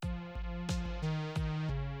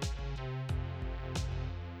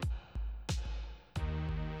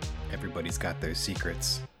Everybody's got their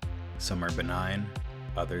secrets. Some are benign,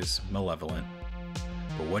 others malevolent.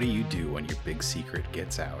 But what do you do when your big secret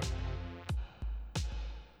gets out?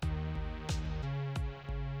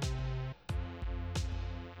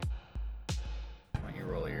 Why don't you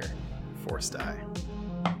roll your force die?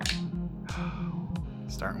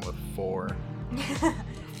 Starting with 4.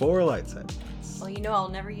 4 light side points. Well, you know I'll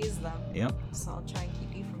never use them. Yep. So I'll try and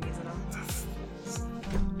keep you from using them.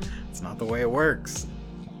 It's not the way it works.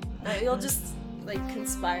 You'll just,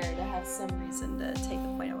 conspire to have some reason to take the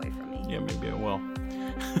point away from me. Yeah, maybe it will.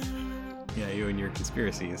 Yeah, you and your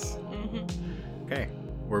conspiracies. Mm-hmm. Okay,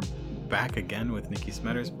 we're back again with Nikki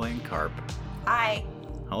Smetters playing Carp. Hi.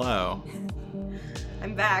 Hello.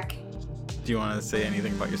 I'm back. Do you want to say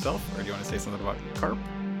anything about yourself, or do you want to say something about Carp?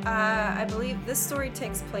 I believe this story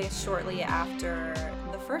takes place shortly after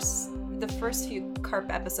the first few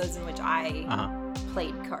Carp episodes in which I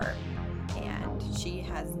played Carp, and she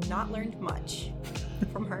has not learned much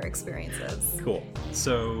from her experiences. Cool.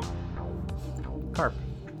 So, Carp.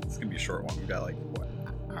 It's gonna be a short one. We've got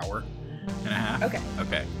hour and a half.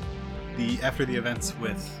 Okay. After the events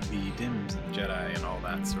with the Dims and the Jedi and all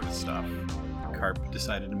that sort of stuff, Carp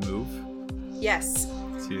decided to move. Yes.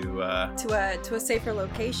 To a safer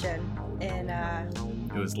location in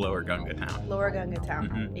it was Lower Gunga Town. Lower Gunga Town.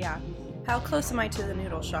 Mm-hmm. Yeah. How close am I to the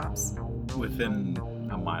noodle shops? Within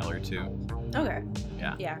a mile or two. Okay.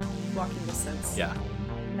 Yeah. Yeah. Walking distance. Yeah.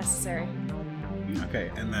 Necessary.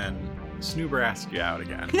 Okay, and then Snoober asked you out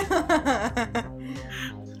again.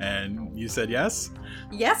 And you said yes?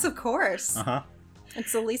 Yes, of course. Uh-huh.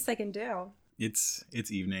 It's the least I can do. It's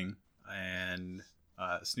evening, and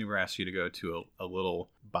Snoober asked you to go to a little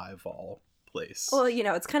bival place. Well,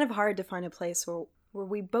 it's kind of hard to find a place where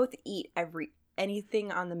we both eat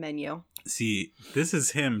anything on the menu. See, this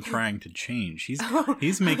is him trying to change.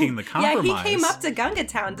 He's making the compromise. Yeah, he came up to Gunga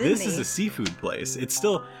Town, didn't he? This is a seafood place. It's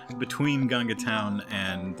still between Gunga Town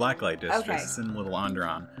and Blacklight District. Okay. It's in Little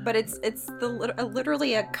Onderon. But it's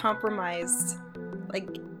literally a compromised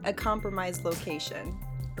location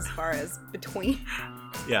as far as between.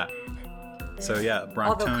 Yeah. So yeah, Brontoni.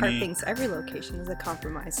 Although Carp thinks every location is a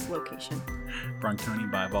compromised location.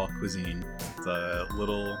 Brontoni Bival Cuisine. It's a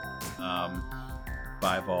little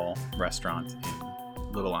bival restaurant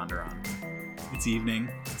in Little Onderon. It's evening.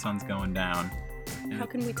 The sun's going down. How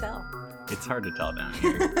can we tell? It's hard to tell down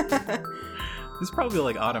here. There's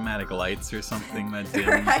probably automatic lights or something that dim.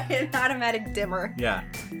 Right, an automatic dimmer. Yeah.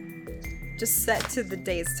 Just set to the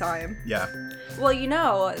day's time. Yeah.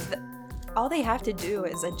 Well, all they have to do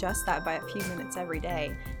is adjust that by a few minutes every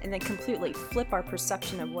day and then completely flip our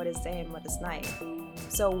perception of what is day and what is night.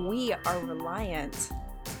 So we are reliant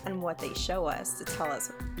on what they show us to tell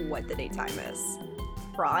us what the daytime is.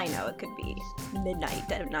 For all I know, it could be midnight,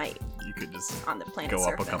 dead of night. You could just on the planet's go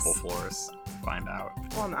surface. up a couple floors, find out.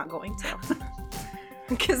 Well, I'm not going to.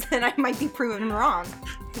 Because then I might be proven wrong.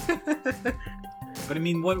 But I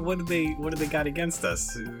mean, what do they got against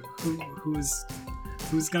us?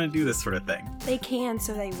 Who's gonna do this sort of thing? They can,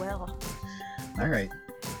 so they will. All right,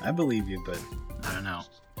 I believe you, but I don't know.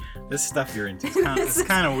 This stuff you're into is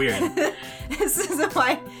kind of weird. This is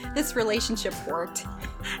why this relationship worked.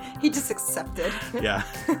 He just accepted. Yeah.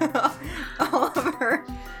 all of her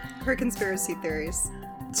conspiracy theories.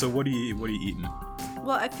 So what are you eating?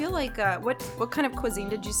 Well, I feel like what kind of cuisine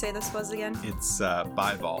did you say this was again? It's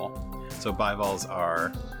bival. So bivals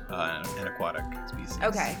are an aquatic species.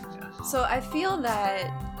 Okay. Yeah. So I feel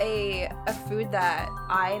that a food that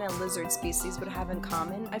I and a lizard species would have in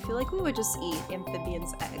common, I feel like we would just eat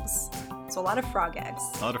amphibians' eggs. So a lot of frog eggs.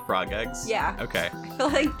 A lot of frog eggs? Yeah. Okay. I feel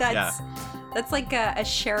like that's like a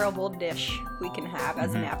shareable dish we can have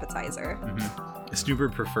as an appetizer. Mm-hmm.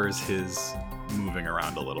 Snoober prefers his moving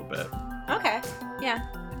around a little bit. Okay. Yeah.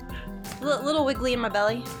 Little wiggly in my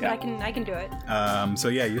belly. Yeah. I can do it. So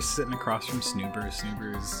yeah, you're sitting across from Snoober.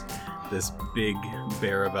 Snoober's this big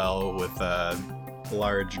Baravel with a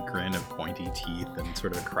large grin of pointy teeth and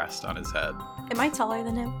sort of a crest on his head. Am I taller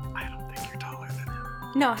than him? I don't think you're taller than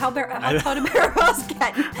him. No, how tall do Barabels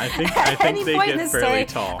get? I think they get fairly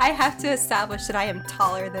tall. I have to establish that I am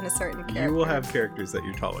taller than a certain character. You will have characters that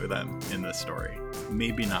you're taller than in this story.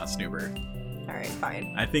 Maybe not Snoober. All right,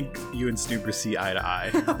 fine. I think you and Snoober see eye to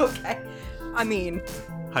eye. Okay. I mean,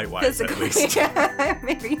 height-wise, at least.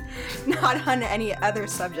 Maybe not on any other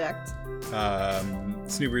subject.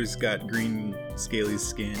 Snoober's got green, scaly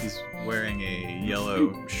skin. He's wearing a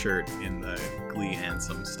yellow shirt in the Glee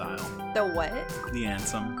Ansem style. The what? Glee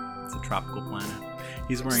Ansem. It's a tropical planet.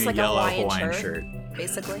 He's wearing like a yellow Hawaiian Hawaiian shirt.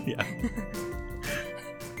 Basically. Yeah.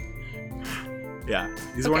 Yeah.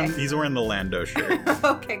 He's Okay. wearing the Lando shirt.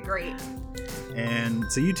 Okay, great.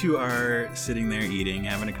 And so you two are sitting there eating,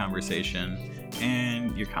 having a conversation,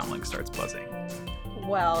 and your comlink starts buzzing.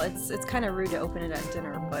 Well, it's kind of rude to open it at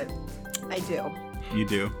dinner, but I do. You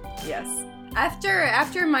do? Yes.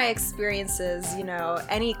 After my experiences,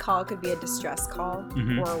 any call could be a distress call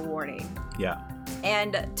or a warning. Yeah.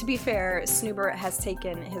 And to be fair, Snoober has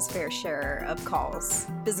taken his fair share of calls,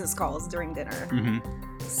 business calls during dinner.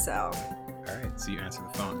 So. All right, so you answer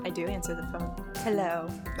the phone. I do answer the phone. Hello.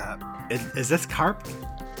 Is this Carp?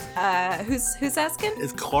 Who's asking?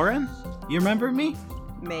 Is Clorin? You remember me?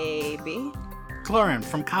 Maybe. Clorin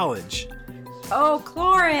from college. Oh,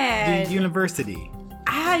 Clorin! The university.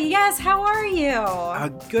 Yes, how are you?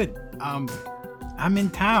 Good. I'm in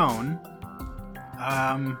town.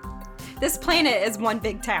 This planet is one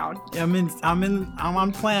big town. I'm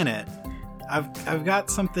on planet. I've got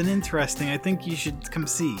something interesting. I think you should come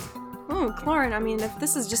see. Oh, Clorin, I mean, if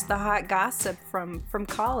this is just the hot gossip from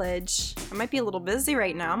college, I might be a little busy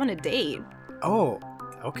right now. I'm on a date. Oh,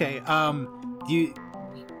 okay.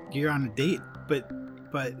 You're on a date, but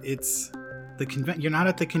it's the convention. You're not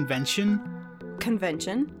at the convention?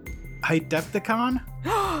 Convention? Hypdepticon?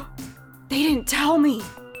 They didn't tell me.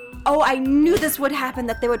 Oh, I knew this would happen,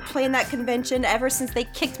 that they would play in that convention ever since they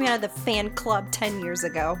kicked me out of the fan club 10 years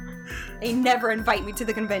ago. They never invite me to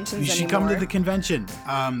the conventions anymore. You should come to the convention.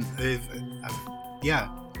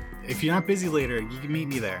 If you're not busy later, you can meet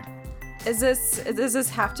me there. Does this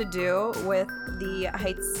have to do with the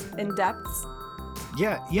heights and depths?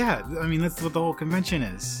 Yeah. I mean, that's what the whole convention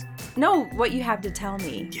is. No, what you have to tell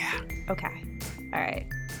me. Yeah. Okay. All right.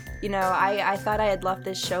 I thought I had left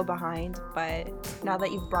this show behind, but now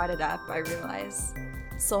that you've brought it up, I realize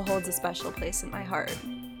it still holds a special place in my heart.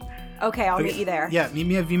 Okay, I'll meet you there. Yeah, meet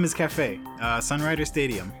me at Vima's Cafe, Sunrider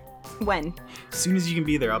Stadium. When? As soon as you can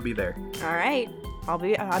be there, I'll be there. All right.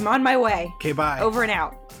 I'm on my way. Okay, bye. Over and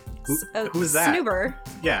out. Who is that? Snoober.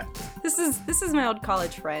 Yeah. This is my old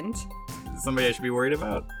college friend. Somebody I should be worried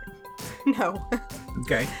about? No.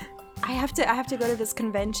 Okay. I have to go to this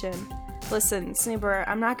convention. Listen, Snoober,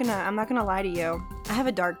 I'm not gonna lie to you. I have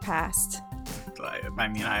a dark past. I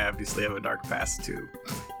mean, I obviously have a dark past too.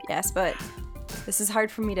 Yes, but this is hard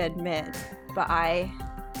for me to admit. But I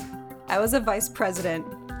was a vice president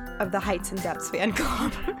of the Heights and Depths fan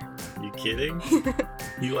club. You kidding?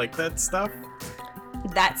 You like that stuff?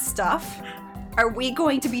 That stuff? Are we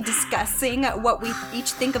going to be discussing what we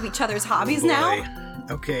each think of each other's hobbies now?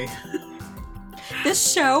 Okay.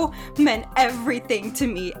 This show meant everything to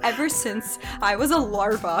me ever since I was a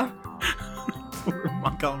larva.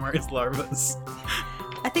 Mon Calamari's larvas.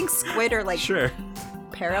 I think squid are like sure.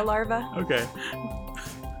 Paralarva. Okay.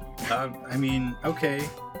 I mean, okay.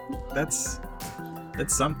 That's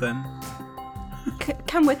something.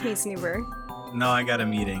 Come with me, Snoober. No, I got a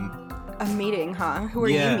meeting. A meeting, huh? Who are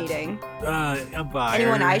you meeting? A buyer.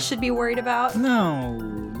 Anyone I should be worried about? No.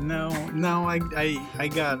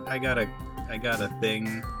 I got a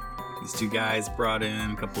thing. These two guys brought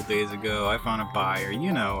in a couple days ago. I found a buyer.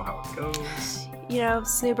 You know how it goes.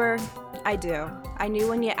 Snoober, I do. I knew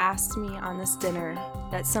when you asked me on this dinner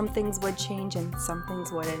that some things would change and some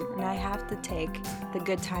things wouldn't, and I have to take the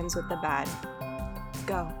good times with the bad.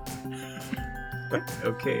 Go.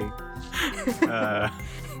 Okay.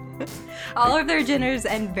 All of their dinners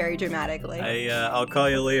end very dramatically. I'll call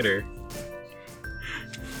you later.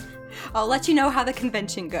 I'll let you know how the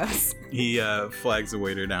convention goes. He flags the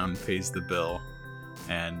waiter down, pays the bill,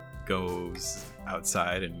 and goes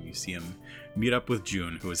outside, and you see him meet up with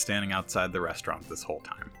June, who was standing outside the restaurant this whole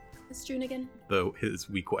time. Who's June again? His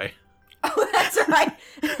weak way. Oh, that's right.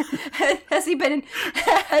 Has he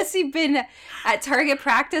been at target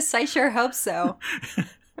practice? I sure hope so.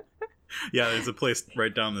 Yeah, there's a place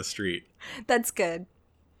right down the street. That's good.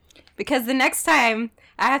 Because the next time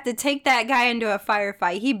I have to take that guy into a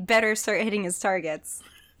firefight, he better start hitting his targets.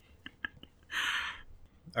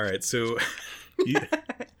 All right, so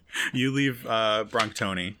you leave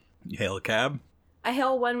Bronktoni. You hail a cab? I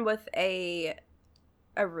hail one with a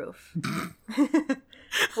roof.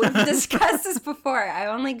 We've discussed this before. I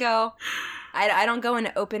don't go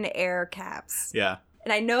in open air cabs. Yeah.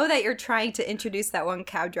 And I know that you're trying to introduce that one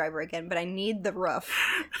cab driver again, but I need the roof.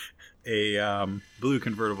 A blue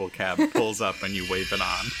convertible cab pulls up and you wave it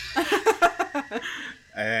on.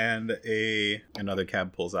 And another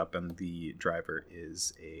cab pulls up and the driver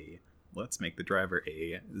is let's make the driver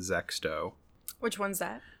a Zexto. Which one's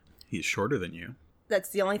that? He's shorter than you. That's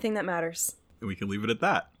the only thing that matters. We can leave it at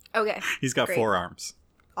that. Okay. He's got 4 arms.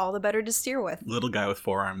 All the better to steer with. Little guy with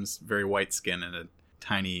 4 arms, very white skin, and a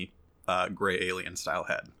tiny gray alien style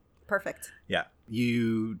head. Perfect. Yeah.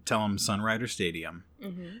 You tell him Sunrider Stadium,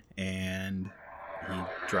 and he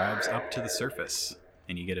drives up to the surface,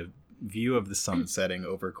 and you get a view of the sun setting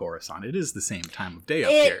over Coruscant. It is the same time of day up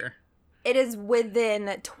here. It is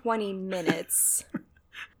within 20 minutes.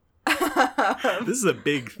 This is a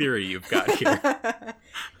big theory you've got here.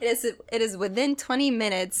 It is within 20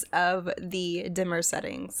 minutes of the dimmer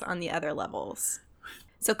settings on the other levels.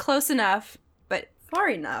 So close enough, but far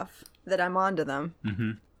enough that I'm onto them.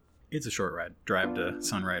 Mm-hmm. It's a short drive to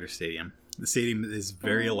Sunrider Stadium. The stadium is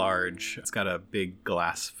very large. It's got a big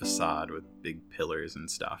glass facade with big pillars and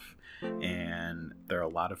stuff. And there are a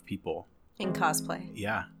lot of people. In cosplay.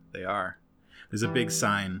 Yeah, they are. There's a big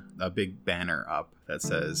sign, a big banner up that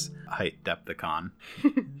says Height Depthicon,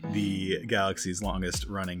 the galaxy's longest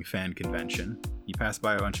running fan convention. You pass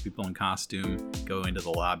by a bunch of people in costume, go into the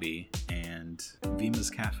lobby, and Vima's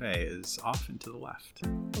Cafe is off and to the left.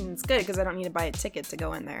 And it's good because I don't need to buy a ticket to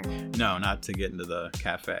go in there. No, not to get into the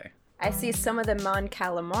cafe. I see some of the Mon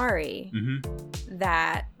Calamari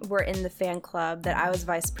that were in the fan club that I was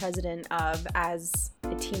vice president of as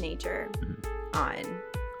a teenager on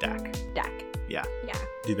DAC. Yeah. Yeah.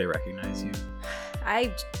 Do they recognize you?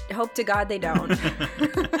 I hope to God they don't.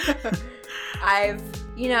 I've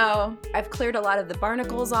cleared a lot of the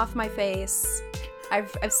barnacles off my face.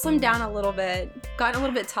 I've slimmed down a little bit, gotten a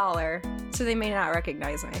little bit taller, so they may not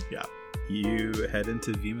recognize me. Yeah. You head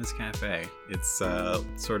into Vima's Cafe. It's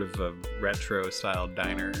sort of a retro-style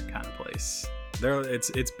diner kind of place.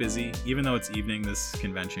 It's busy. Even though it's evening, this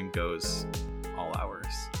convention goes all hours.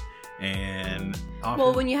 And often,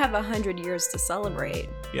 well, when you have 100 years to celebrate,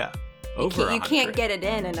 yeah, you can't get it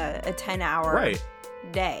in a 10-hour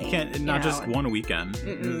day. You can't, not just one weekend.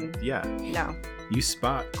 Yeah. No. You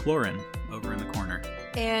spot Clorin over in the corner.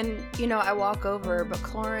 And, I walk over, but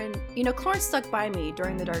Clorin stuck by me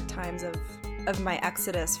during the dark times of my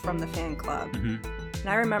exodus from the fan club. And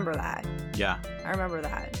I remember that. Yeah. I remember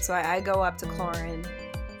that. So I go up to Clorin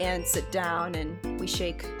and sit down, and we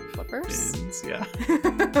shake flippers. Fins, yeah.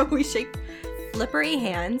 We shake flippery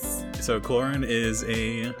hands. So Clorin is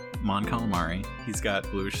a Mon Calamari. He's got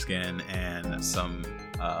bluish skin and some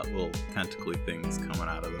little tentacly things coming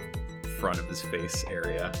out of the front of his face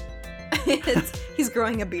area. He's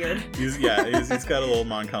growing a beard. He's got a little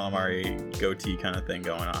Mon Calamari goatee kind of thing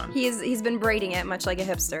going on. He's been braiding it much like a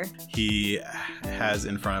hipster. He has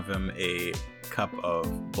in front of him a cup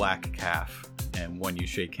of black calf, and when you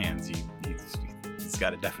shake hands, he's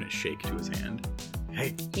got a definite shake to his hand.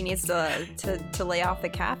 Hey, he needs to lay off the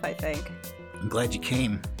calf, I think. I'm glad you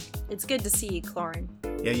came. It's good to see you, Clorin.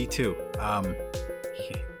 Yeah, you too. I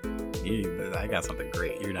got something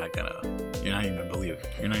great. You're not even gonna believe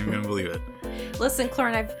it. Listen,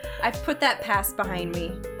 Clorin, I've put that past behind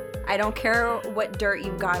me. I don't care what dirt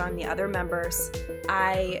you've got on the other members.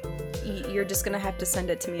 You're just gonna have to send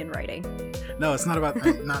it to me in writing. No, it's not about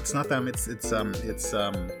it's not them. It's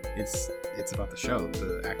about the show,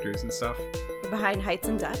 the actors and stuff. Behind Heights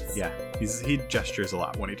and Depths. Yeah, he gestures a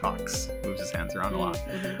lot when he talks, moves his hands around a lot.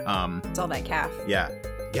 It's all that calf. Yeah.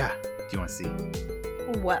 Do you want to see?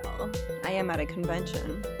 Well, I am at a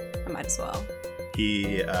convention. I might as well.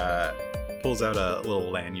 He pulls out a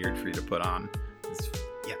little lanyard for you to put on.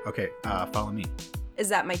 Yeah. Okay. Follow me. Is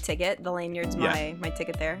that my ticket? The lanyard's my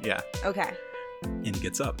ticket there? Yeah. Okay. And he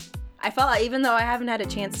gets up. I follow, even though I haven't had a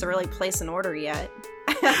chance to really place an order yet.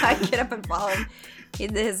 I get up and follow him.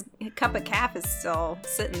 His cup of calf is still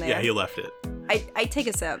sitting there. Yeah, he left it. I take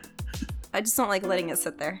a sip. I just don't like letting it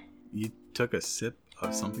sit there. You took a sip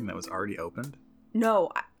of something that was already opened? No,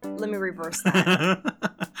 let me reverse that.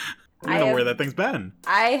 I don't know where that thing's been.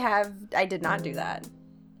 I did not do that.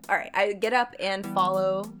 All right, I get up and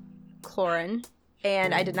follow Clorin,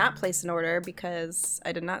 and I did not place an order because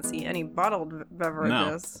I did not see any bottled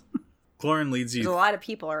beverages. No. Clorin leads you. There's a lot of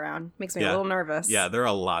people around. Makes me a little nervous. Yeah, there are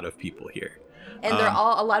a lot of people here. And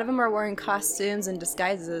a lot of them are wearing costumes and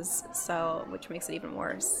disguises, which makes it even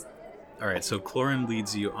worse. All right, so Clorin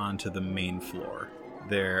leads you onto the main floor.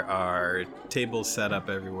 There are tables set up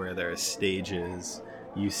everywhere. There are stages.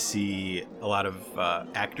 You see a lot of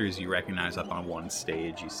actors you recognize up on one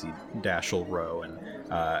stage. You see Dashiell Rowe and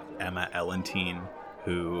Emma Ellentine,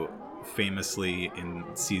 who famously in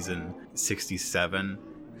season 67...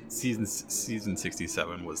 Season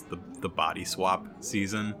 67 was the body swap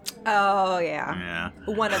season. Oh, yeah. Yeah.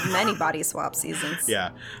 One of many body swap seasons. Yeah.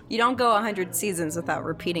 You don't go 100 seasons without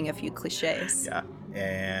repeating a few cliches. Yeah.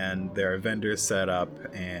 And there are vendors set up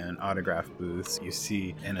and autograph booths. You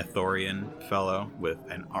see an Ithorian fellow with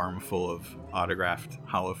an armful of autographed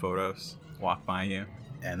holophotos walk by you.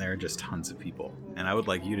 And there are just tons of people. And I would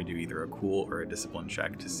like you to do either a cool or a discipline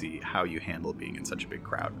check to see how you handle being in such a big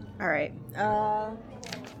crowd. All right.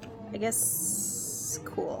 I guess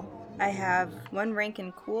cool. I have 1 rank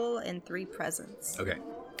in cool and 3 presents. Okay.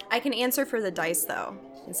 I can answer for the dice, though,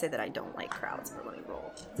 and say that I don't like crowds, but let me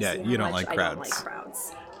roll. Yeah, See you how don't much like I don't crowds. like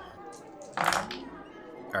crowds.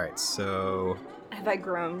 All right, so Have I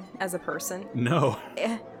grown as a person? no.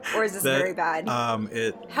 Or is this very bad?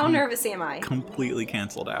 It How nervous am I? completely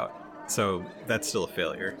canceled out. So that's still a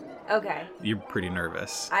failure. Okay. You're pretty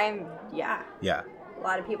nervous. Yeah. Yeah. A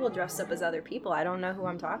lot of people dressed up as other people. I don't know who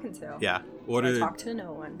I'm talking to. Yeah. I talk to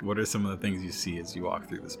no one. What are some of the things you see as you walk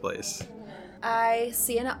through this place? I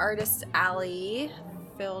see an artist alley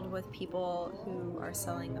filled with people who are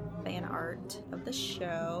selling fan art of the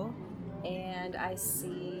show. And I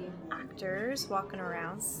see actors walking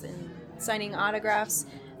around and signing autographs.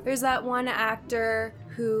 There's that one actor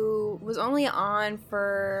who was only on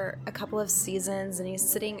for a couple of seasons, and he's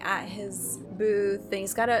sitting at his booth, and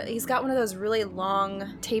he's got one of those really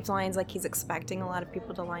long taped lines, like he's expecting a lot of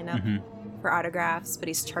people to line up for autographs, but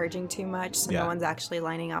he's charging too much, so no one's actually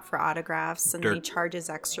lining up for autographs, and then he charges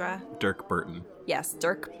extra. Dirk Burton. Yes,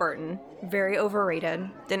 Dirk Burton. Very overrated.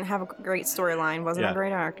 Didn't have a great storyline. Wasn't a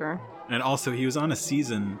great actor. And also, he was on a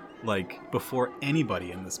season like before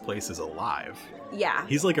anybody in this place is alive. Yeah.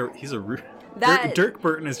 Dirk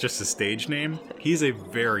Burton is just a stage name. He's a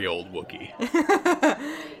very old Wookiee.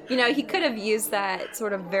 He could have used that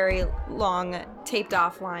sort of very long taped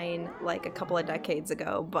off line like a couple of decades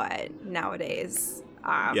ago, but nowadays,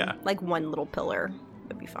 like one little pillar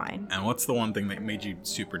would be fine. And what's the one thing that made you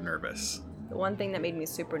super nervous? The one thing that made me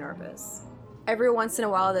super nervous. Every once in a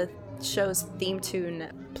while, the show's theme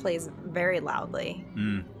tune plays very loudly.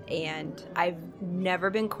 And I've never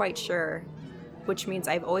been quite sure, which means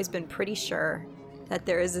I've always been pretty sure that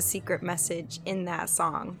there is a secret message in that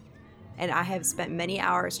song. And I have spent many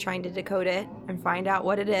hours trying to decode it and find out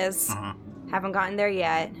what it is. Haven't gotten there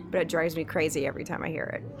yet, but it drives me crazy every time I hear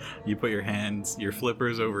it. You put your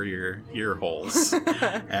flippers over your ear holes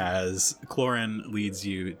as Clorin leads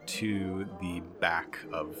you to the back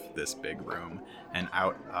of this big room and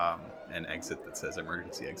out an exit that says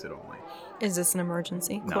emergency exit only. Is this an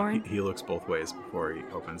emergency, Clorin? No, he looks both ways before he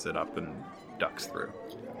opens it up and ducks through.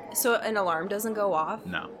 So an alarm doesn't go off?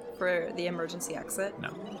 No. For the emergency exit? No.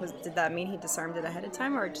 Did that mean he disarmed it ahead of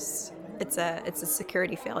time, or just it's a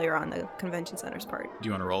security failure on the convention center's part? Do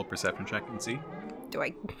you want to roll a perception check and see?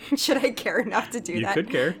 Should I care enough to do that? You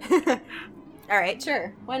could care. All right,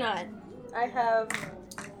 sure. Why not? I have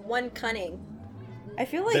 1 cunning. I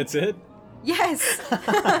feel like that's it. Yes.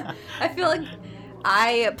 I feel like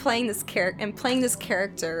am playing this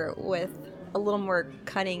character with a little more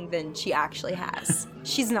cunning than she actually has.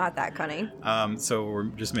 She's not that cunning. So we're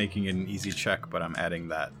just making an easy check, but I'm adding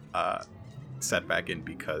that setback in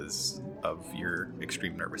because of your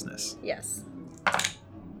extreme nervousness. Yes.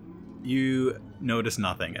 You notice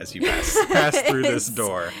nothing as you pass through this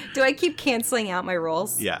door. Do I keep canceling out my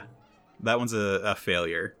rolls? Yeah. That one's a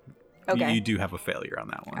failure. Okay. You do have a failure on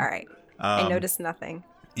that one. All right. I noticed nothing.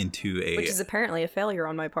 Which is apparently a failure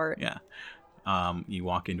on my part. Yeah. You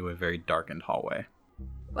walk into a very darkened hallway.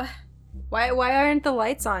 What? Why aren't the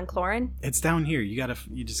lights on, Clorin? It's down here.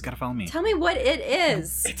 You just gotta follow me. Tell me what it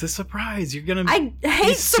is. It's a surprise. You're gonna I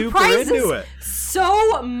hate surprises super into it.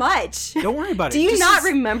 So much. Don't worry about it. Do you not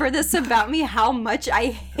remember this about me? How much I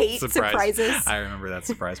hate surprises. I remember that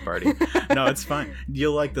surprise party. No, it's fine.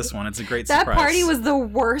 You'll like this one. It's a great surprise. That party was the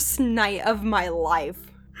worst night of my life.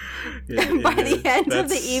 By the end of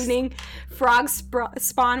the evening, frog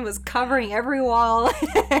spawn was covering every wall,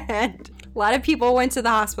 and a lot of people went to the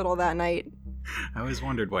hospital that night. I always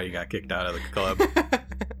wondered why you got kicked out of the club.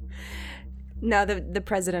 No, the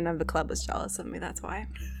president of the club was jealous of me, that's why.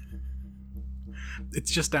 It's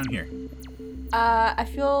just down here. I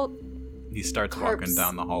feel... He starts walking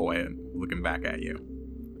down the hallway and looking back at you.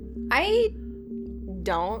 I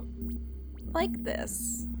don't like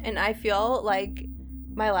this. And I feel like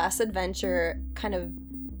my last adventure kind of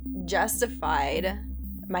justified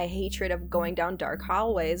my hatred of going down dark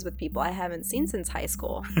hallways with people I haven't seen since high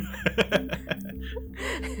school.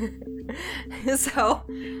 So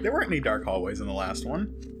there weren't any dark hallways in the last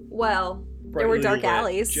one. Well, there were dark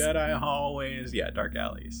alleys. Jedi hallways. Yeah, dark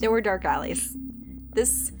alleys. There were dark alleys.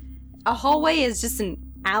 A hallway is just an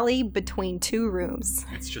alley between 2 rooms.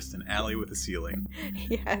 It's just an alley with a ceiling.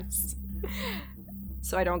 Yes.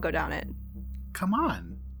 So I don't go down it. Come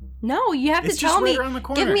on. No, you have to tell me. It's just right around the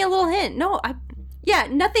corner. Give me a little hint. No,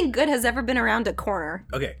 nothing good has ever been around a corner.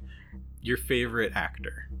 Okay. Your favorite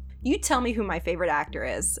actor. You tell me who my favorite actor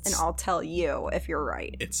is, and I'll tell you if you're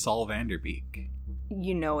right. It's Saul Vanderbeek.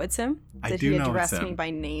 You know it's him? I do know it's him. Did he address me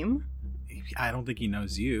by name? I don't think he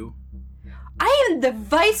knows you. I am the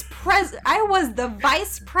vice president. I was the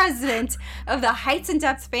vice president of the Heights and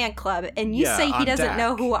Depths fan club, and you say he doesn't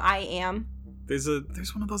know who I am. There's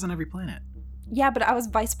one of those on every planet. Yeah, but I was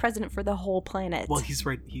vice president for the whole planet. Well, he's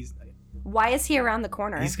right. Why is he around the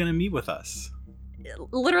corner? He's gonna meet with us.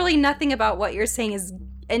 Literally nothing about what you're saying is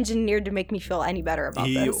engineered to make me feel any better about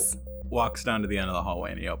this. He walks down to the end of the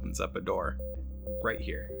hallway and he opens up a door right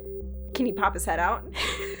here. Can he pop his head out?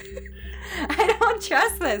 I don't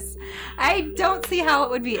trust this. I don't see how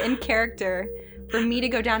it would be in character for me to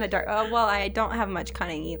go down a dark... Oh, well, I don't have much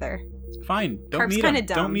cunning either. Fine. Don't Carp's meet him.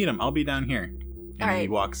 Dumb. Don't meet him. I'll be down here. And All he right.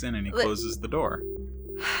 walks in and he closes the door.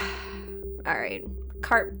 All right.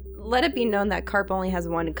 Carp, let it be known that Carp only has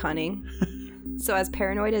one cunning. So as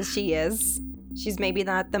paranoid as she is, she's maybe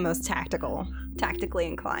not the most tactically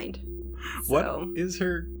inclined. What is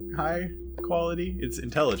her high quality? It's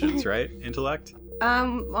intelligence, right? Intellect?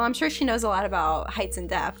 Well, I'm sure she knows a lot about Heights and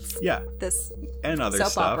Depths. Yeah. This And other soap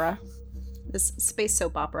stuff. opera. This space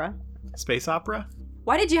soap opera. Space opera?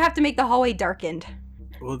 Why did you have to make the hallway darkened?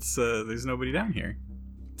 Well, it's there's nobody down here.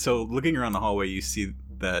 So looking around the hallway, you see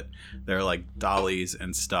that there are like dollies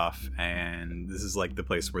and stuff, and this is like the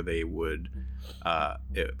place where they would.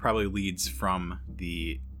 It probably leads from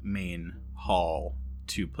the main hall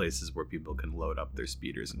to places where people can load up their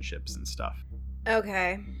speeders and ships and stuff.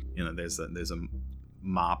 Okay. You know, there's a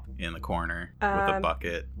mop in the corner with a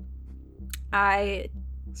bucket,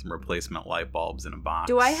 some replacement light bulbs in a box.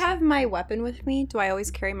 Do I have my weapon with me? Do I always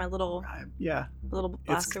carry my little Yeah. little It's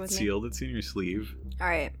blaster with me? concealed. It's in your sleeve. All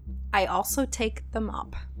right. I also take the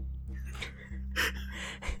mop.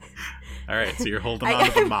 All right, so you're holding on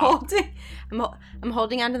to the mop. I'm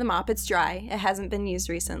holding onto the mop. It's dry. It hasn't been used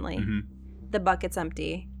recently. Mm-hmm. The bucket's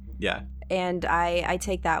empty. Yeah. And I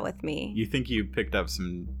take that with me. You think you picked up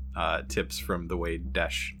some tips from the way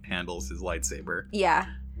Desh handles his lightsaber. Yeah.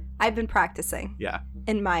 I've been practicing. Yeah.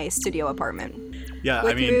 In my studio apartment. Yeah,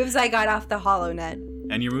 with moves I got off the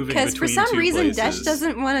HoloNet. And you're moving because for some reason places. Desh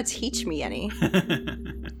doesn't want to teach me any.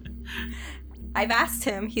 I've asked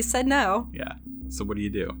him. He said no. Yeah. So what do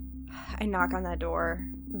you do? I knock on that door,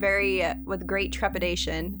 with great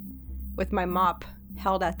trepidation, with my mop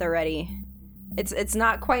held at the ready. It's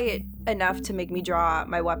not quite enough to make me draw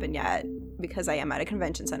my weapon yet, because I am at a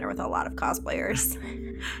convention center with a lot of cosplayers.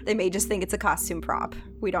 They may just think it's a costume prop.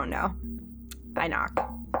 We don't know. I knock.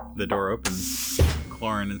 The door opens.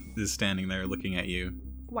 Clorin is standing there looking at you.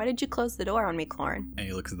 Why did you close the door on me, Clorin? And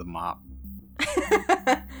he looks at the mop.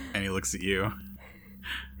 And he looks at you.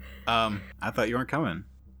 I thought you weren't coming.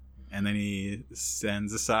 And then he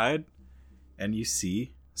stands aside, and you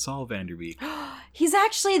see Saul Vanderbeek. He's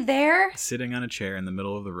actually there? Sitting on a chair in the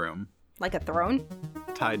middle of the room. Like a throne?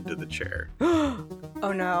 Tied to the chair.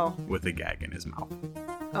 Oh no. With a gag in his mouth.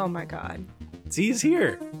 Oh my god. See, he's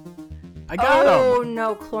here. I got him. Oh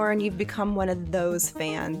no, Clorin, you've become one of those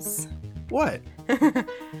fans. What?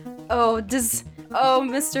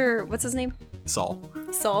 Mr. What's his name? Saul.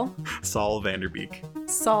 Saul Vanderbeek.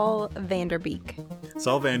 Saul Vanderbeek.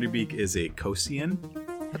 Saul Vanderbeek is a Kosian.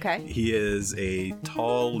 Okay. He is a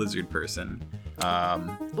tall lizard person.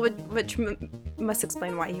 Which must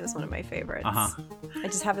explain why he was one of my favorites. Uh-huh. I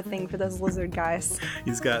just have a thing for those lizard guys.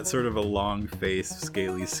 He's got sort of a long face,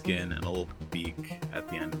 scaly skin, and a little beak at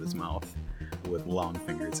the end of his mouth with long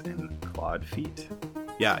fingers and clawed feet.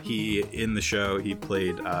 Yeah, in the show, he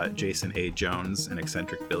played Jason A. Jones, an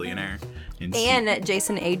eccentric billionaire. And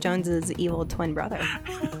Jason A. Jones's evil twin brother.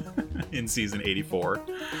 In season 84.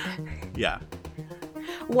 Yeah.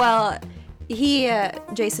 Well,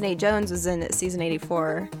 Jason A. Jones was in season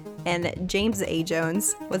 84, and James A.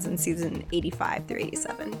 Jones was in season 85 through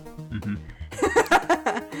 87. Mm-hmm.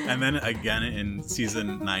 And then again in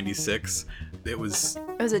season 96, it was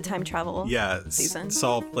a time travel season.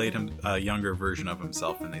 Saul played him a younger version of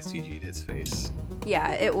himself, and they CG'd his face.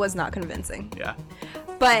 Yeah, it was not convincing. Yeah.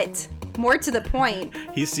 But more to the point,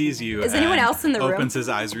 he sees you. Is anyone else in the room? Opens his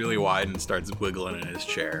eyes really wide and starts wiggling in his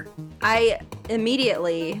chair. I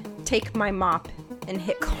immediately take my mop and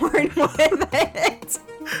hit Clorin with it.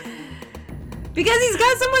 Because he's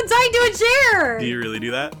got someone tied to a chair. Do you really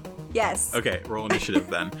do that? Yes. Okay, roll initiative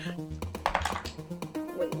then.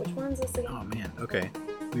 Wait, which one's this again? Oh man, okay.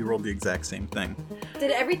 We rolled the exact same thing.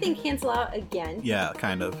 Did everything cancel out again? Yeah,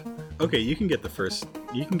 kind of. Okay, you can get the first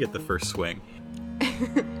swing.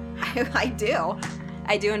 I do.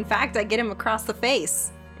 In fact, I get him across the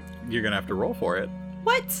face. You're gonna have to roll for it.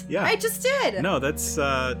 What? Yeah. I just did. No, that's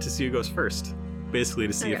to see who goes first. Basically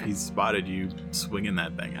to see if he's spotted you swinging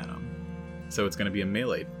that thing at him. So it's gonna be a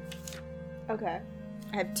melee. Okay.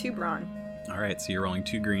 I have 2 brawn. Alright, so you're rolling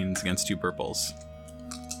 2 greens against 2 purples.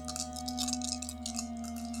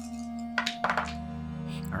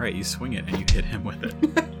 right, you swing it and you hit him with it.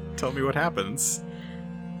 Tell me what happens.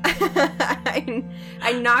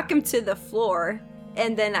 I knock him to the floor,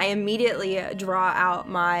 and then I immediately draw out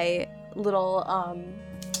my little,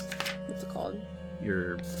 what's it called?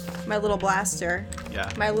 My little blaster.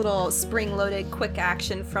 Yeah. My little spring-loaded quick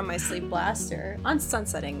action from my sleeve blaster. On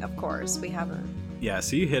sunsetting, of course. We have a... Yeah,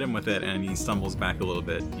 so you hit him with it, and he stumbles back a little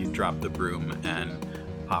bit. You drop the broom and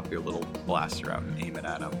pop your little blaster out and aim it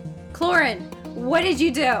at him. Clorin, what did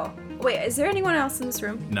you do? Wait, is there anyone else in this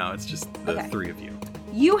room? No, it's just the three of you.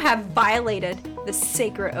 You have violated the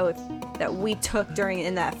sacred oath that we took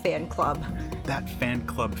in that fan club. That fan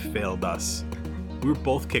club failed us. We were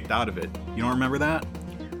both kicked out of it. You don't remember that?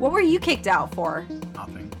 What were you kicked out for?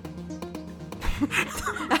 Nothing.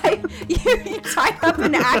 You tied up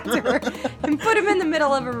an actor and put him in the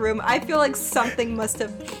middle of a room. I feel like something must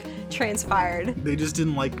have transpired. They just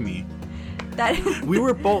didn't like me. That We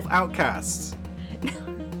were both outcasts.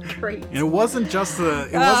 Great. And it wasn't just the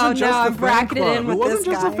it Oh, wasn't just no, the I'm fan bracketed club. in It with wasn't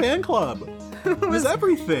this just a guy. fan club. It was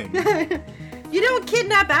everything. You don't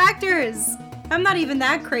kidnap actors. I'm not even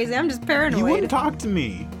that crazy. I'm just paranoid. You wouldn't talk to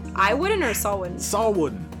me. I wouldn't, or Saul wouldn't. Saul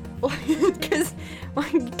wouldn't. Because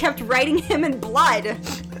you kept writing him in blood.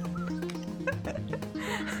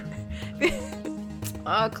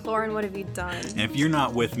 Oh, Clorin, what have you done? And if you're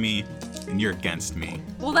not with me, then you're against me.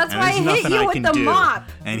 Well, that's And why I there's hit nothing you I with can the do. mop.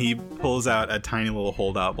 And he pulls out a tiny little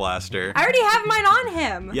holdout blaster. I already have mine on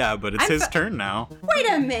him. Yeah, but it's I'm his turn now. Wait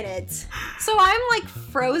a minute. So I'm like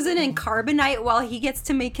frozen in carbonite while he gets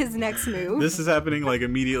to make his next move? This is happening like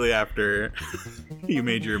immediately after you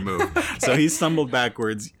made your move. So he stumbled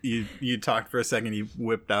backwards. You talked for a second. He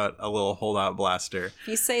whipped out a little holdout blaster If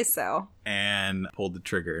you say so. and pulled the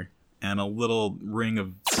trigger. And a little ring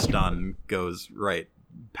of stun goes right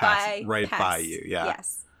by you. Yeah.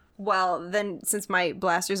 Yes. Well, then, since my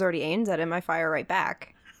blaster's already aimed at him, I fire right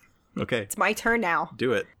back. Okay. It's my turn now.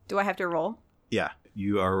 Do it. Do I have to roll? Yeah.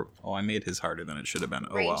 You are. Oh, I made his harder than it should have been.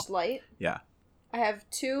 Oh, well. light. Yeah. I have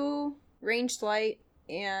 2 ranged light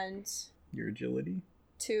and Your agility?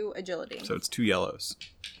 2 agility. So it's 2 yellows.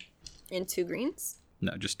 And 2 greens?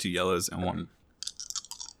 No, just 2 yellows and 1.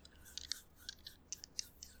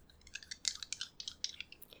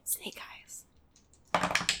 Snake eyes.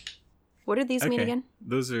 What do these mean again?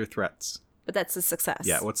 Those are threats. But that's a success.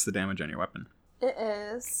 Yeah, what's the damage on your weapon? It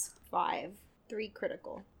is 5. 3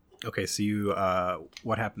 critical. Okay, so you,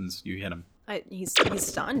 what happens? You hit him. He's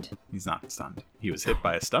stunned. He's not stunned. He was hit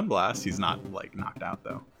by a stun blast. He's not, like, knocked out,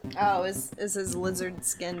 though. Oh, is his lizard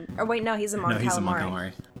skin... Oh, wait, no, he's a Mon No, he's a Calamari.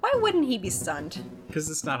 Calamari. Why wouldn't he be stunned?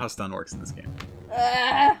 Because it's not how stun works in this game.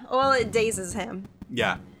 Well, it dazes him.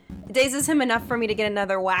 Yeah. It dazes him enough for me to get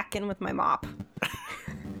another whack in with my mop.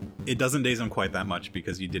 It doesn't daze him quite that much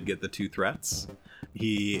because you did get the 2 threats.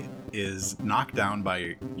 He is knocked down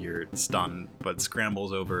by your stun, but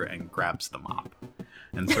scrambles over and grabs the mop.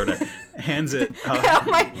 And sort of hands it... Oh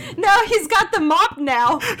my... No, he's got the mop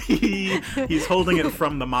now. He's holding it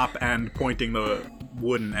from the mop end, pointing the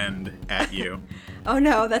wooden end at you. Oh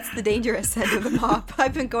no, that's the dangerous end of the mop.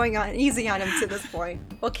 I've been going on easy on him to this point.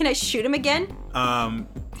 Well, can I shoot him again?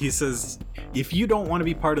 He says, if you don't want to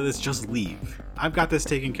be part of this, just leave. I've got this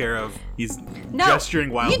taken care of. He's gesturing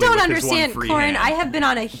wildly you don't with understand, his one free Clorin. hand. I have been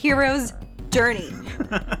on a hero's journey.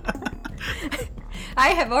 I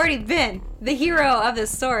have already been the hero of this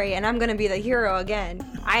story, and I'm going to be the hero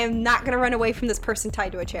again. I am not going to run away from this person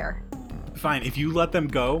tied to a chair. Fine, if you let them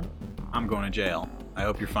go, I'm going to jail. I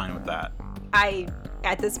hope you're fine with that.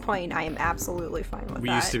 At this point, I am absolutely fine with that. We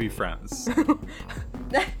used to be friends.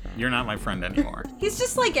 You're not my friend anymore. He's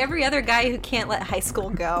just like every other guy who can't let high school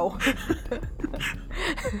go.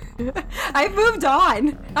 I've moved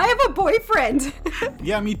on. I have a boyfriend.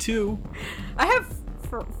 Yeah, me too. I have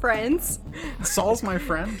friends. Saul's my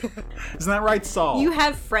friend. Isn't that right, Saul? You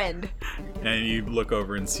have friend. And you look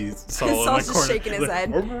over and see Saul Saul's in the just corner. shaking his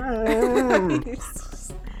head.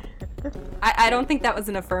 I don't think that was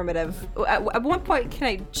an affirmative. At one point, can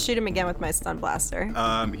I shoot him again with my stun blaster?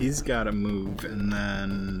 He's got to move, and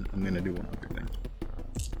then I'm gonna do one other thing.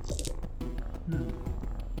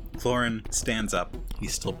 Clorin stands up.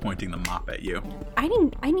 He's still pointing the mop at you. I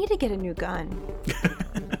need to get a new gun.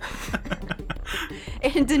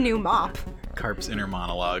 And a new mop. Carp's inner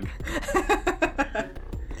monologue.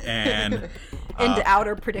 And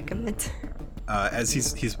outer predicament. as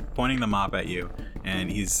he's pointing the mop at you, and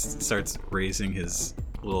he starts raising his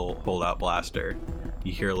little holdout blaster,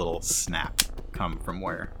 you hear a little snap come from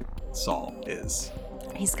where Saul is.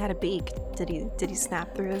 He's got a beak. Did he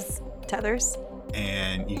snap through his tethers?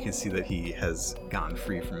 And you can see that he has gotten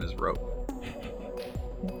free from his rope.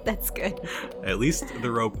 That's good. At least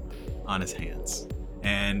the rope on his hands.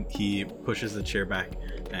 and he pushes the chair back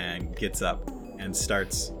and gets up and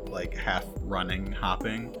starts like half running,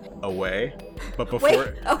 hopping away. But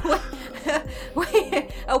before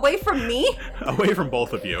wait, away from me? away from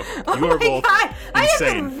both of you. Oh You are my both God. I have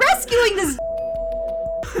insane. been rescuing this.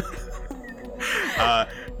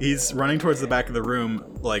 He's running towards the back of the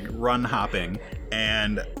room, like run hopping,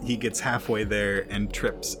 and he gets halfway there and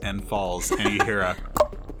trips and falls, and you hear a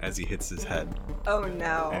as he hits his head, Oh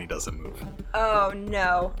no. and he doesn't move. Oh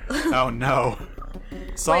no. Oh no.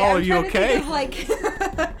 Saul, Wait, are I'm you trying okay? To think of,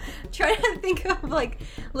 like, trying to think of like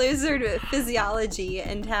lizard physiology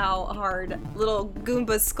and how hard little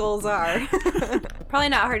Goomba skulls are. Probably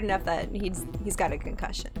not hard enough that he's got a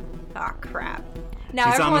concussion. Oh crap!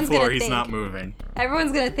 Now He's on the everyone's floor, gonna he's think not moving.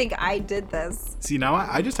 everyone's gonna think I did this. See, now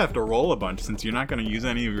I just have to roll a bunch since you're not going to use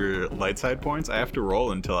any of your light side points. I have to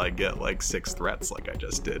roll until I get like 6 threats like I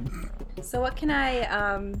just did. So what can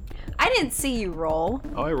I didn't see you roll.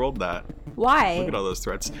 Oh, I rolled that. Why? Look at all those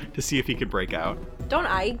threats to see if he could break out. Don't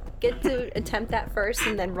I get to attempt that first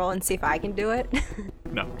and then roll and see if I can do it?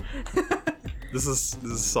 No. This is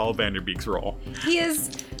Saul Vanderbeek's roll. He is.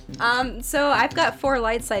 So I've got 4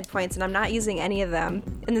 light side points and I'm not using any of them.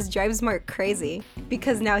 And this drives Mark crazy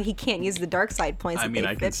because now he can't use the dark side points. I that mean, they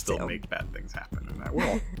I can fit still to. make bad things happen in that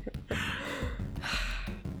world.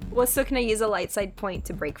 Well, so can I use a light side point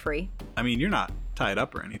to break free? I mean, you're not tied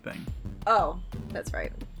up or anything. Oh, that's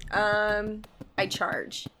right. I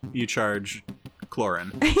charge. You charge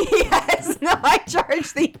Clorin. Yes, no, I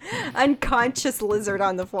charge the unconscious lizard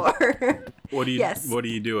on the floor. What are you? Yes. What are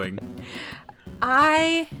you doing?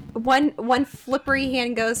 One flippery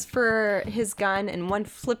hand goes for his gun and one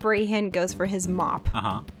flippery hand goes for his mop.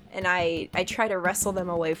 Uh-huh. And I try to wrestle them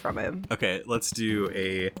away from him. Okay, let's do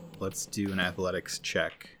an athletics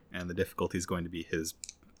check, and the difficulty is going to be his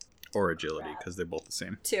or agility because they're both the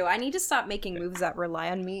same. 2. I need to stop making moves that rely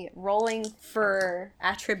on me rolling for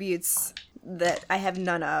attributes that I have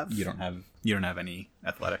none of. You don't have any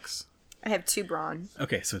athletics. I have 2 brawn.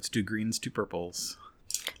 Okay, so it's 2 greens, 2 purples.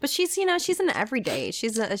 But she's an everyday.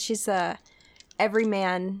 She's a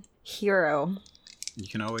everyman hero. You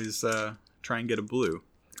can always try and get a blue.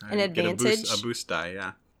 An advantage? A boost die,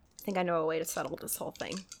 yeah. I think I know a way to settle this whole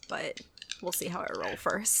thing, but we'll see how I roll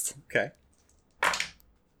first. Okay.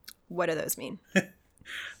 What do those mean?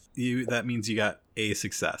 That means you got a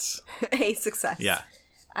success. A success. Yeah.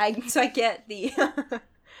 So I get the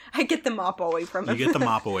I get the mop away from him. You get the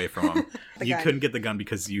mop away from him. You gun. couldn't get the gun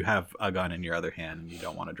because you have a gun in your other hand and you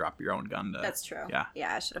don't want to drop your own gun. That's true. Yeah.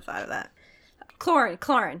 Yeah, I should have thought of that.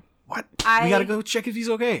 Clorin. What? We gotta go check if he's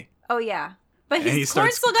okay. Oh yeah. But And he Clorin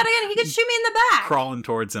starts still got a gun. He could shoot me in the back. Crawling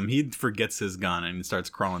towards him. He forgets his gun and starts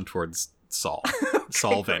crawling towards Saul.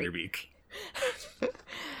 Saul great. Vanderbeek.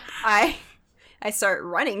 I start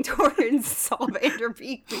running towards Saul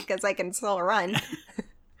Vanderbeek because I can still run.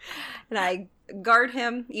 And I guard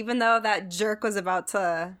him, even though that jerk was about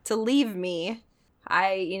to leave me.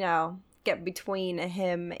 I, get between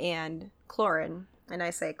him and Clorin. And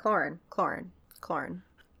I say, Clorin.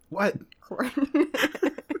 What? Clorin.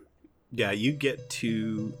 Yeah, you get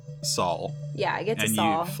to Saul. Yeah, I get to and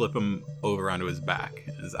Saul. you flip him over onto his back.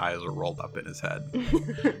 And his eyes are rolled up in his head.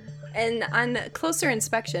 And on closer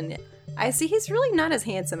inspection, I see he's really not as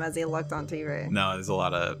handsome as he looked on TV. No, there's a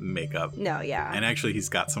lot of makeup. No, yeah. And actually, he's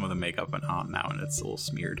got some of the makeup on now, and it's a little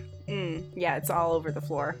smeared. Yeah, it's all over the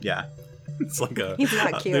floor. Yeah, it's like a. He's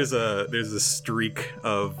not cute. There's a streak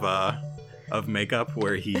of makeup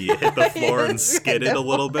where he hit the floor and skidded a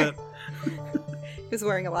little bit. He was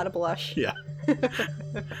wearing a lot of blush. Yeah,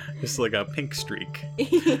 just like a pink streak.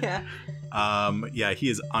 Yeah. Yeah, he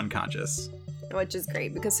is unconscious. Which is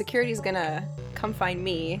great because security's gonna come find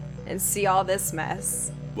me and see all this mess.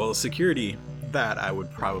 Well, security, that I would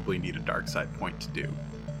probably need a dark side point to do.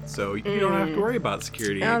 So you don't have to worry about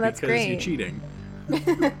security that's because you're great. cheating.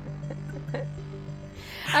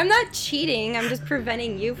 I'm not cheating, I'm just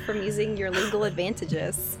preventing you from using your legal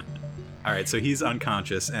advantages. All right, so he's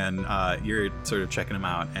unconscious, and you're sort of checking him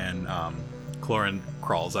out, and Clorin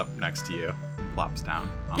crawls up next to you, plops down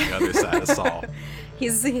on the other side of Saul.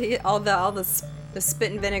 All the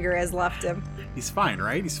spit and vinegar has left him. He's fine,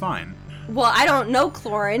 right? He's fine. Well, I don't know,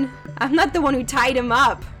 Clorin. I'm not the one who tied him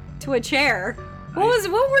up to a chair. What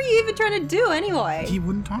were you even trying to do anyway? He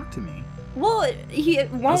wouldn't talk to me. Well, he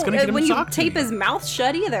won't gonna get him when to you talk to tape me. his mouth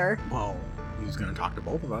shut either. Well, he was going to talk to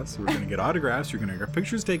both of us. We're going to get autographs. You're going to get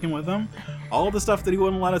pictures taken with him. All the stuff that he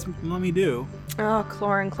wouldn't let me do. Oh,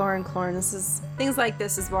 Clorin. Things like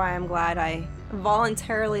this is why I'm glad I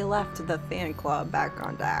voluntarily left the fan club back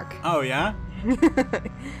on deck. Oh, yeah?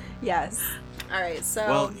 Yes. All right, so...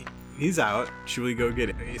 Well, he's out. Should we go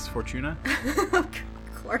get Ace Fortuna?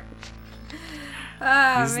 Chlorine.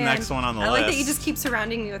 Oh, He's the next one on the I list. like that you just keep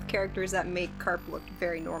surrounding me with characters that make Carp look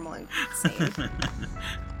very normal and sane.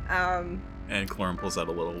 And Chlorine pulls out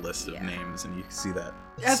a little list of Yeah. names, and you can see that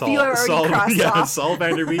A few are already crossed off. Saul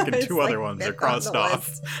Vanderbeek and It's two like other ones are fifth on crossed the off.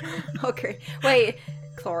 list. Okay. Wait,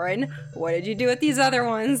 Chlorine, what did you do with these other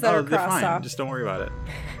ones that are they're crossed fine. off? Just don't worry about it.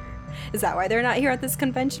 Is that why they're not here at this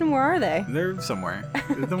convention? Where are they? They're somewhere.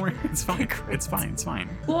 Don't worry. It's fine. It's fine. It's fine.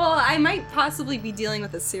 Well, I might possibly be dealing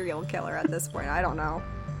with a serial killer at this point. I don't know.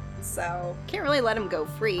 So, can't really let him go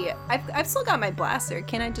free. I've still got my blaster.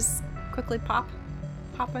 Can I just quickly pop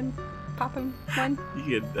him one?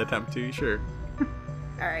 You could attempt to, sure.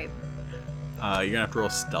 All right. You're gonna have to roll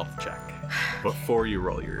a stealth check before you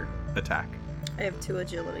roll your attack. I have 2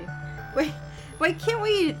 agility. Wait, can't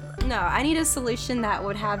we? No, I need a solution that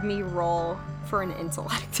would have me roll for an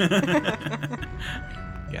intellect.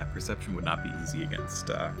 Yeah, perception would not be easy against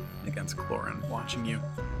Chlorine watching you.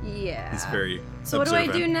 Yeah. He's very So what do I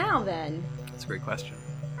observant. do now then? That's a great question.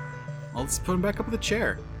 Well, let's put him back up in the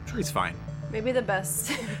chair. I'm sure he's fine. Maybe the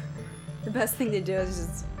best thing to do is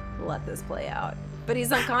just let this play out. But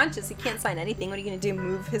he's unconscious. He can't sign anything. What are you gonna do?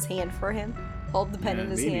 Move his hand for him? Hold the pen in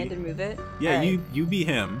his maybe. hand and move it? Yeah, All right. you be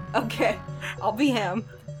him. Okay, I'll be him.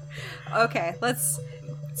 Okay,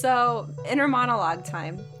 so inner monologue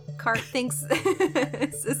time. Cart thinks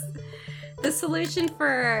the solution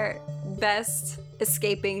for best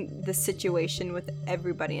escaping the situation with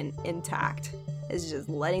everybody intact is just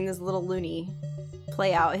letting this little loony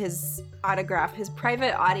play out his autograph, his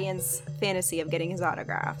private audience fantasy of getting his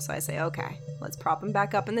autograph. So I say, okay, let's prop him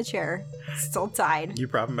back up in the chair, still tied. You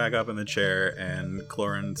prop him back up in the chair, and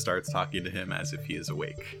Chlorine starts talking to him as if he is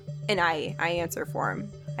awake. And I answer for him.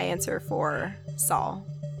 I answer for Saul.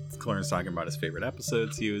 Chlorine's talking about his favorite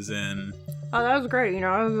episodes he was in. Oh, that was great. You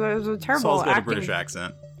know, it was a terrible Saul's got acting. a British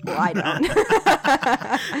accent. Well, I don't.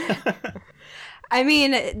 I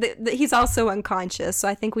mean, he's also unconscious, so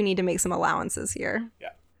I think we need to make some allowances here. Yeah.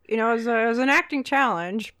 You know, it was an acting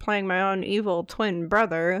challenge, playing my own evil twin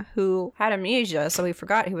brother who had amnesia, so he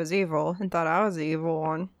forgot he was evil and thought I was the evil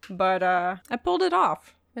one. But I pulled it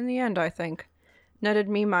off in the end, I think. Netted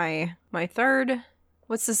me my third.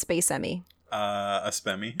 What's the space Emmy? A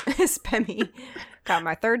Spemmy. Spemmy. Got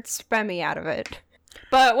my third Spemmy out of it.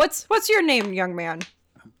 But what's your name, young man?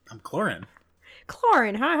 I'm Chlorine.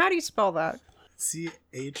 Chlorine, huh? How do you spell that?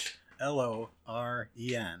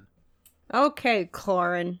 Chlorine. Okay,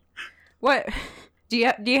 Chlorine. What? Do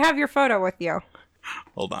you have your photo with you?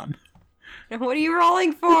 Hold on. What are you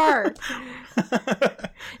rolling for?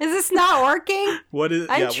 Is this not working? What is?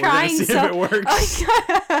 I'm yeah, trying we're gonna see so. if it works.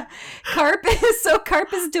 Oh,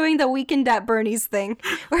 Carp is doing the Weekend at Bernie's thing,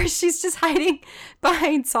 where she's just hiding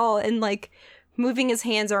behind Saul and like moving his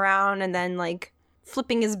hands around and then like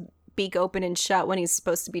flipping his beak open and shut when he's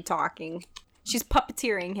supposed to be talking. She's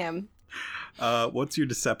puppeteering him. What's your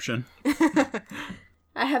deception?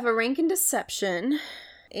 I have a rank in deception,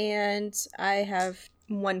 and I have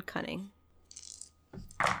 1 cunning.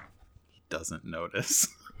 He doesn't notice.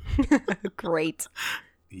 Great.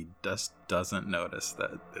 He just doesn't notice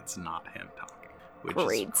that it's not him talking, which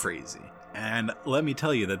Great. is crazy. And let me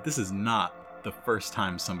tell you that this is not the first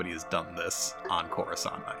time somebody has done this on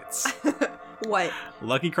Coruscant Nights. What?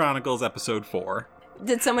 Lucky Chronicles episode 4.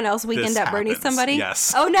 Did someone else Weekend This at Bernie's happens, somebody?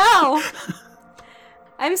 yes. Oh no!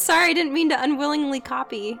 I'm sorry, I didn't mean to unwillingly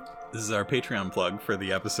copy. This is our Patreon plug for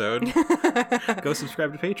the episode. Go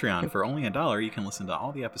subscribe to Patreon. For only $1, you can listen to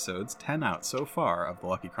all the episodes, 10 out so far, of the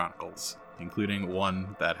Lucky Chronicles, including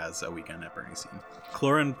one that has a Weekend at Bernie scene.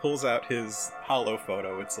 Chlorine pulls out his holo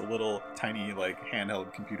photo. It's a little tiny, like,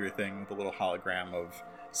 handheld computer thing with a little hologram of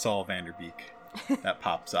Saul Vanderbeek that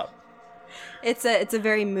pops up. It's a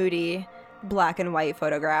very moody black and white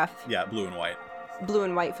photograph. Yeah, blue and white. Blue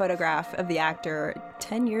and white photograph of the actor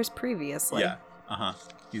 10 years previously. Yeah,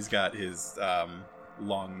 He's got his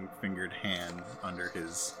long-fingered hand under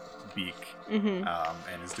his beak, and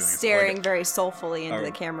is doing staring like very soulfully into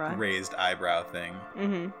the camera. Raised eyebrow thing.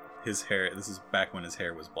 Mm-hmm. His hair. This is back when his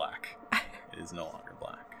hair was black. It is no longer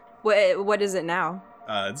black. What is it now?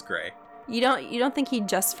 It's gray. You don't think he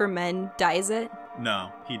Just for Men dyes it?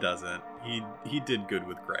 No, he doesn't. He did good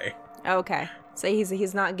with gray. Okay. So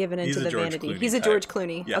he's not given into He's a the George vanity. Clooney He's a type. George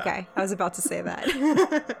Clooney. Yeah. Okay. I was about to say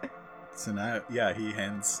that. So now, yeah, he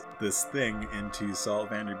hands this thing into Saul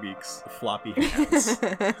Vanderbeek's floppy hands,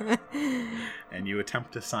 and you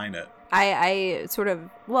attempt to sign it. I sort of,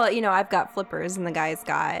 well, you know, I've got flippers and the guy's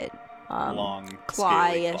got Long, scaly claw-ish,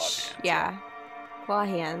 clawed hands. yeah, claw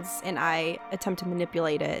hands, and I attempt to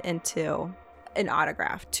manipulate it into an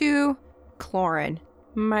autograph to Chlorine,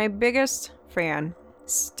 my biggest fan.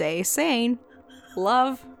 Stay sane.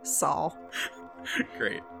 Love, Saul.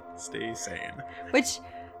 Great. Stay sane. Which,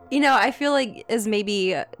 you know, I feel like is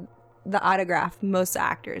maybe the autograph most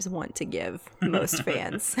actors want to give most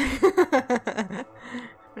fans.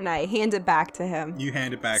 And I hand it back to him. You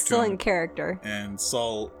hand it back to him. Still in character. And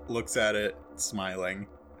Saul looks at it, smiling,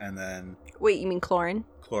 and then... Wait, you mean Clorin?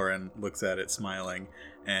 Clorin looks at it, smiling,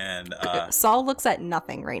 and... Saul looks at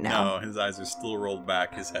nothing right now. No, his eyes are still rolled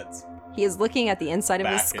back, his head's... He is looking at the inside of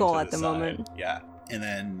his back skull into at the side. moment. Yeah. And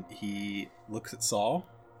then he looks at Saul,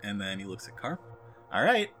 and then he looks at Carp. All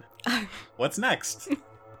right. What's next?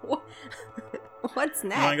 What's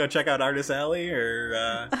next? You want to go check out Artist Alley,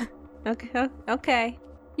 or... Okay.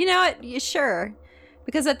 You know what? Sure.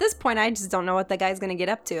 Because at this point, I just don't know what the guy's going to get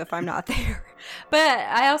up to if I'm not there. But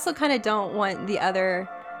I also kind of don't want the other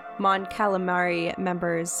Mon Calamari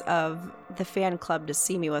members of the fan club to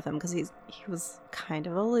see me with him, because he was kind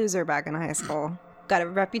of a loser back in high school. Got a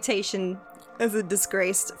reputation as a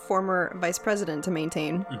disgraced former vice president to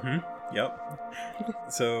maintain. Mm-hmm. Yep.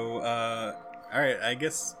 So, all right, I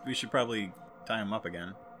guess we should probably tie him up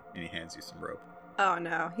again. And he hands you some rope. Oh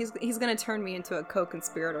no, he's gonna turn me into a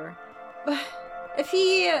co-conspirator. But if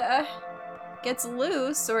he gets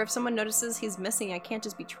loose, or if someone notices he's missing, I can't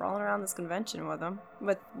just be trawling around this convention with him,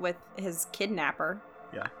 with his kidnapper.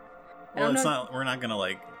 Yeah. Well, we're not gonna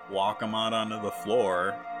like walk him out onto the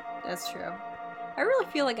floor. That's true. I really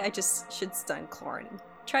feel like I just should stun Clorin.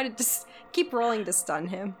 Try to just keep rolling to stun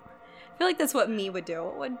him. I feel like that's what me would do.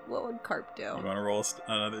 What would Carp do? You want to roll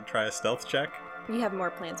try a stealth check? You have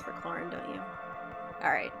more plans for Clorin, don't you?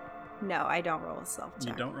 All right. No, I don't roll a stealth check.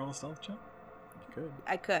 You don't roll a stealth check? You could.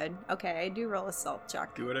 I could. Okay, I do roll a stealth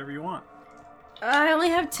check. Do whatever you want. I only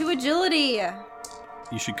have 2 agility.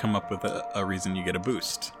 You should come up with a reason you get a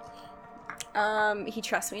boost. He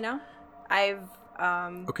trusts me now. I've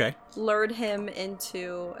okay. lured him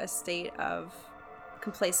into a state of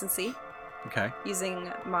complacency. Okay.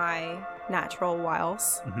 Using my natural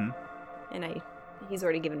wiles. Mm-hmm. And he's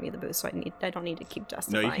already given me the boost, so I don't need to keep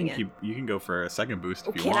justifying it. You can go for a second boost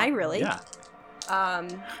if you want. Can I really? Yeah.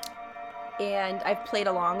 And I've played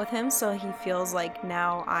along with him, so he feels like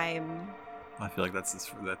now I'm... I feel like that's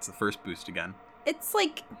the first boost again. It's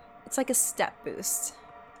like a step boost.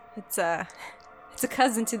 It's a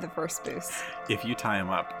cousin to the first boost. If you tie him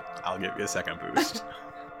up, I'll give you a second boost.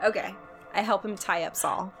 Okay. I help him tie up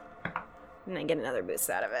Saul. And I get another boost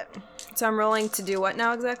out of it. So I'm rolling to do what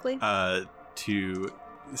now exactly? To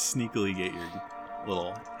sneakily get your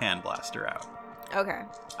little hand blaster out. Okay.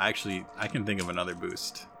 I can think of another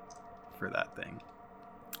boost for that thing.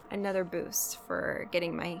 Another boost for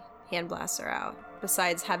getting my hand blaster out,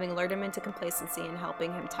 besides having lured him into complacency and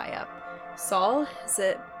helping him tie up Saul. Is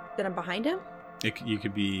it that I'm behind him? You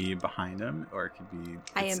could be behind him, or it could be...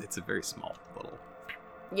 It's a very small little...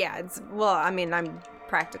 Yeah, I'm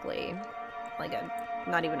practically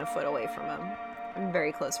not even a foot away from him. I'm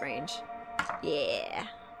very close range. Yeah.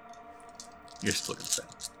 You're still gonna fail.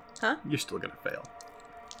 Huh? You're still gonna fail.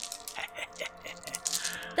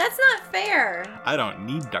 That's not fair. I don't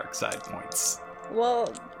need dark side points.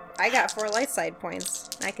 Well, I got 4 light side points.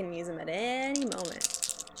 I can use them at any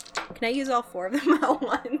moment. Can I use all 4 of them at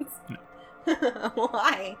once? No.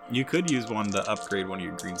 Why? You could use one to upgrade one of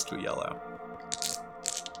your greens to a yellow.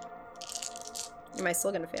 Am I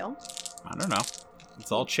still gonna fail? I don't know.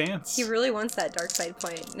 It's all chance. He really wants that dark side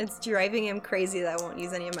point. It's driving him crazy that I won't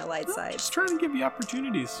use any of my light sides. Just trying to give you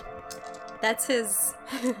opportunities. That's his...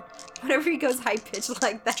 Whenever he goes high pitched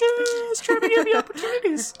like that. Just trying to give you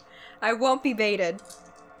opportunities. I won't be baited.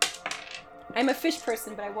 I'm a fish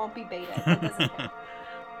person, but I won't be baited. That doesn't count.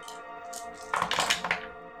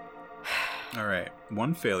 All right.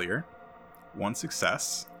 1 failure. 1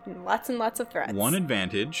 success. Lots and lots of threats. 1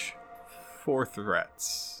 advantage. 4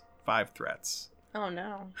 threats. 5 threats. Oh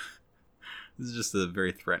no. This is just a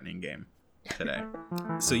very threatening game today.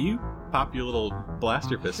 So you pop your little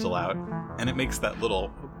blaster pistol out, and it makes that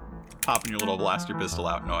little popping your little blaster pistol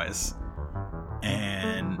out noise.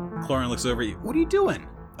 And Clorin looks over at you. What are you doing?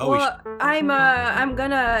 Oh, well, I'm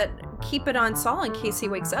gonna keep it on Saul in case he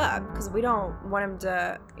wakes up, because we don't want him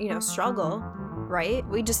to, struggle, right?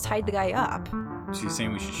 We just tied the guy up. So you're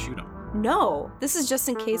saying we should shoot him? No, this is just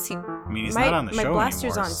in case he... I mean, he's not on the show anymore, my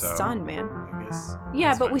blaster's on so stun, man. I guess.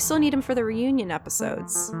 Yeah, but we still need him for the reunion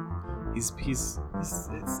episodes. It's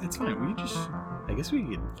fine. We just... I guess we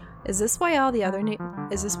could... Is this why all the other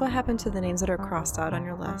is this what happened to the names that are crossed out on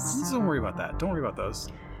your list? Just don't worry about that. Don't worry about those.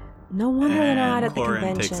 No wonder they're not at the Clorin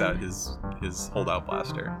convention. takes out his holdout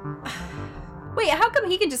blaster. Wait, how come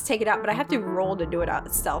he can just take it out, but I have to roll to do it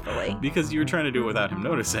out stealthily? Because you were trying to do it without him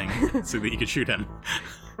noticing, so that you could shoot him.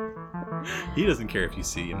 He doesn't care if you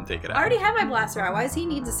see him take it out. I already have my blaster out. Why does he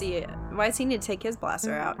need to see it? Why does he need to take his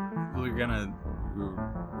blaster out? We're gonna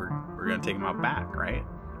take him out back, right?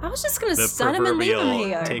 I was just gonna stun him and leave him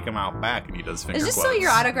here. Take him out back, and he does finger It's just quotes. so your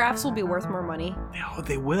autographs will be worth more money. Oh,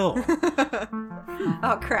 they will.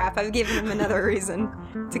 Oh crap! I've given him another reason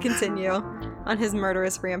to continue on his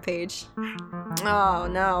murderous rampage. Oh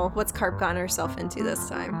no! What's Carp gotten herself into this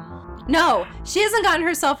time? No, she hasn't gotten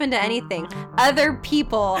herself into anything. Other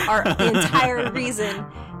people are the entire reason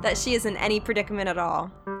that she is in any predicament at all.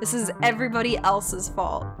 This is everybody else's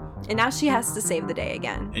fault. And now she has to save the day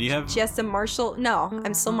again. And she has to marshal. No,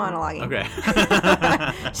 I'm still monologuing. Okay.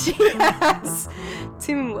 She has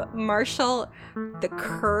to marshal the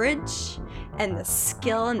courage and the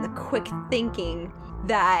skill and the quick thinking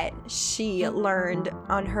that she learned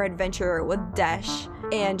on her adventure with Desh,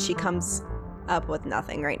 and she comes up with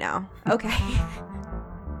nothing right now. Okay.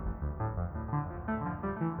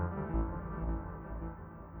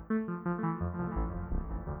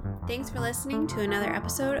 Thanks for listening to another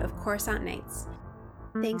episode of Coruscant Nights.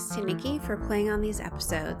 Thanks to Nikki for playing on these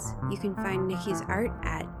episodes. You can find Nikki's art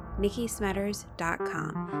at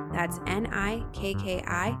nikkismetters.com. That's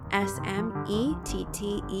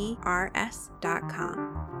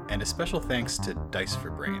NIKKISMETTERS.com. And a special thanks to Dice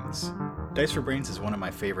for Brains. Dice for Brains is one of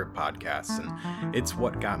my favorite podcasts, and it's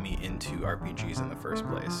what got me into RPGs in the first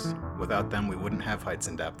place. Without them, we wouldn't have Heights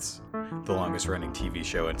and Depths, the longest running TV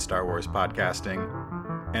show in Star Wars podcasting,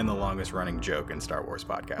 and the longest running joke in Star Wars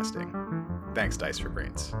podcasting. Thanks, Dice for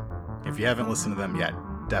Brains. If you haven't listened to them yet,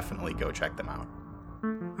 definitely go check them out.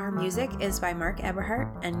 Our music is by Mark Eberhardt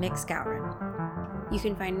and Nick Scourin. You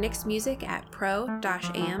can find Nick's music at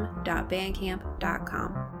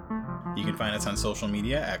pro-am.bandcamp.com. You can find us on social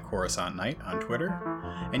media at Coruscant Night on Twitter,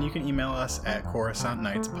 and you can email us at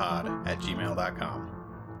coruscantnightspod@gmail.com.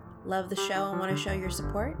 Love the show and want to show your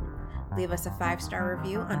support? Leave us a 5-star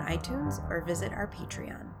review on iTunes or visit our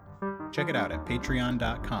Patreon. Check it out at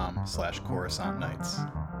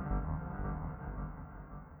patreon.com/CoruscantNights.